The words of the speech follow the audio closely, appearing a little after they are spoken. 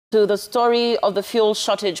To the story of the fuel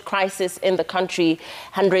shortage crisis in the country,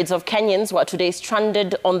 hundreds of Kenyans were today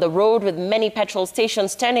stranded on the road, with many petrol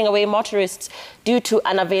stations turning away motorists due to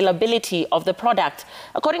unavailability of the product.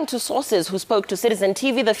 According to sources who spoke to Citizen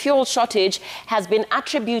TV, the fuel shortage has been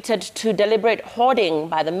attributed to deliberate hoarding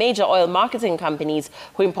by the major oil marketing companies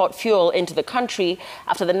who import fuel into the country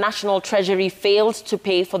after the National Treasury failed to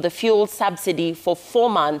pay for the fuel subsidy for 4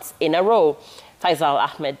 months in a row. Faisal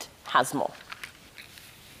Ahmed has more.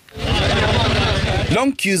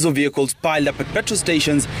 Long queues of vehicles piled up at petrol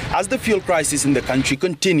stations as the fuel crisis in the country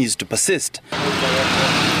continues to persist.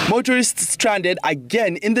 Motorists stranded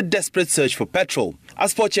again in the desperate search for petrol. A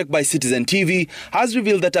spot check by Citizen TV has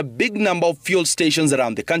revealed that a big number of fuel stations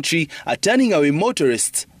around the country are turning away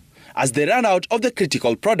motorists as they run out of the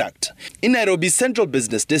critical product. In Nairobi's central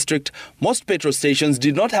business district, most petrol stations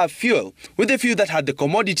did not have fuel, with a few that had the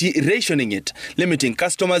commodity rationing it, limiting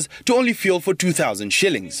customers to only fuel for 2,000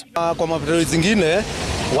 shillings. Kwa mapetroli zingine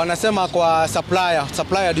wanasema kwa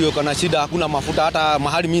supplier ndio kuna shida, hakuna mafuta. Hata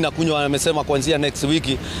mahali mimi nakunywa wamesema kuanzia next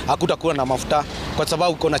week hakutakuwa na mafuta kwa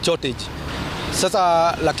sababu kuna shortage.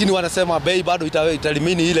 Sasa lakini wanasema bei bado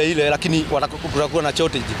italimini ile lakini kutakuwa na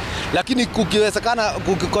shortage. Lakini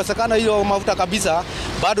kukikosekana hiyo mafuta kabisa,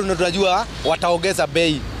 bado tunajua wataongeza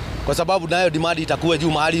bei kwa sababu nayo demand itakuwa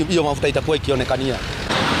juu mahali hiyo mafuta itakuwa ikionekania.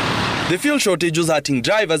 The fuel shortage was hurting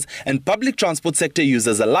drivers and public transport sector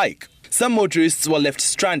users alike. Some motorists were left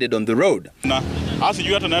stranded on the road.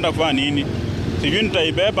 Asijui hata naenda kwa nini. Sijui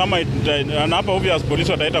nitaibeba ama hapa obvious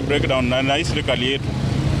police wataita breakdown na hii serikali yetu.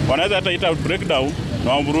 Wanaweza hata ita breakdown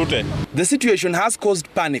na wamburute. The situation has caused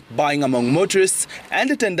panic buying among motorists,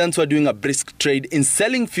 and attendants were doing a brisk trade in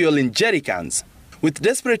selling fuel in jerry cans, with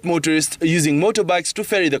desperate motorists using motorbikes to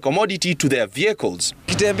ferry the commodity to their vehicles.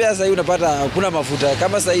 Kitembea sasa hivi unapata hakuna mafuta.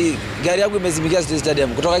 Kama sasa hii gari yangu imezimikia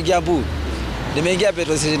stadium kutoka Kiambu, nimeingia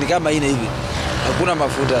petrol station kama ine hivi, hakuna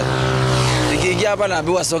mafuta. Nikiingia hapa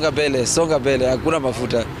naambiwa songa mbele, hakuna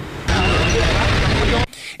mafuta.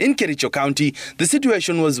 In Kericho County, the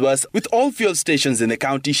situation was worse, with all fuel stations in the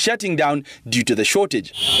county shutting down due to the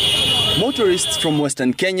shortage. Motorists from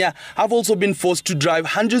Western Kenya have also been forced to drive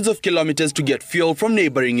hundreds of kilometers to get fuel from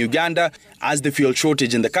neighboring Uganda, as the fuel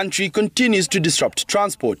shortage in the country continues to disrupt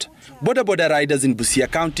transport. Boda riders in Busia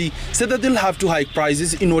County said that they'll have to hike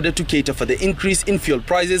prices in order to cater for the increase in fuel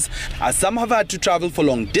prices, as some have had to travel for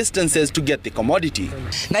long distances to get the commodity.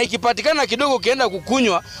 Na ikipatikana kidogo kienda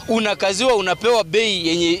kukunywa, unakaziwa unapewa bei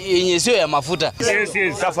yenye sio ya mafuta.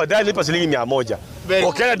 Yes. Tafadhali lipa shilingi 100.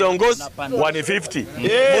 Okela Dongos 150.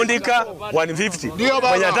 Mundika 150.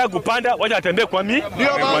 Mwenye anataka kupanda wacha atembee kwa miguu.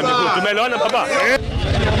 Tumeelewana baba?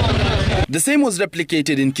 The same was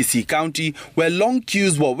replicated in Kisii County, where long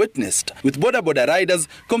queues were witnessed, with boda riders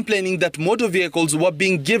complaining that motor vehicles were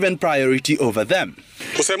being given priority over them.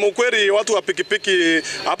 Kusema ukweli, watu wa pikipiki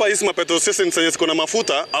hapa hizi petrol stations zenye ziko na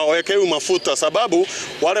mafuta hawawekewi mafuta, sababu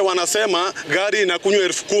wale wanasema gari inakunywa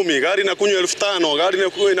 10,000, gari inakunywa 5,000, gari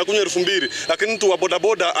inakunywa 2,000, lakini mtu wa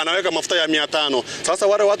bodaboda anaweka mafuta ya 500. Sasa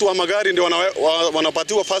wale watu wa magari ndio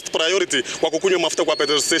wanapatiwa first priority kwa kukunywa mafuta kwa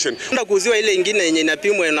petrol station. Ndio kuuziwa ile nyingine yenye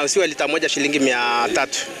inapimwa inauziwa lita moja shilingi 300.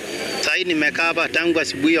 Sasa nimekaa hapa tangu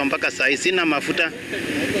asubuhi mpaka saa hii sina mafuta.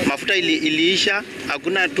 Mafuta iliisha,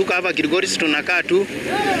 hakuna, tuko hapa Kericho tunakaa tu.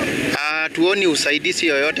 Tuoni usaidizi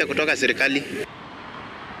yoyote kutoka serikali.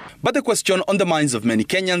 But the question on the minds of many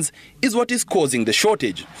Kenyans is what is causing the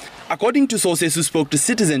shortage. According to sources who spoke to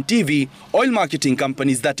Citizen TV, oil marketing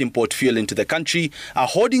companies that import fuel into the country are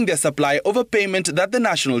hoarding their supply over payment that the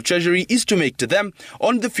National Treasury is to make to them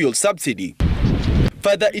on the fuel subsidy.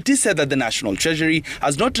 Further, it is said that the National Treasury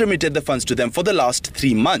has not remitted the funds to them for the last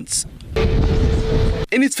 3 months.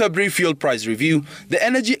 In its February fuel price review, the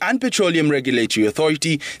Energy and Petroleum Regulatory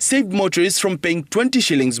Authority saved motorists from paying 20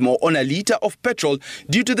 shillings more on a litre of petrol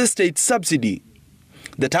due to the state subsidy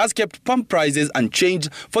that has kept pump prices unchanged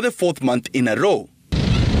for the 4th month in a row.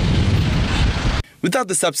 Without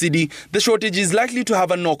the subsidy, the shortage is likely to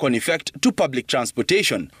have a knock-on effect to public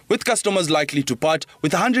transportation, with customers likely to part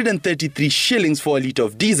with 133 shillings for a litre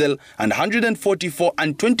of diesel and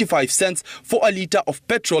 144.25 cents for a litre of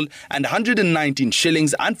petrol and 119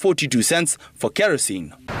 shillings and 42 cents for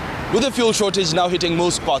kerosene. With the fuel shortage now hitting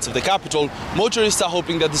most parts of the capital, motorists are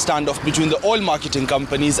hoping that the standoff between the oil marketing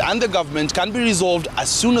companies and the government can be resolved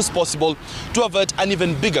as soon as possible to avert an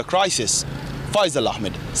even bigger crisis. Faisal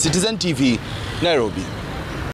Ahmed, Citizen TV, Nairobi.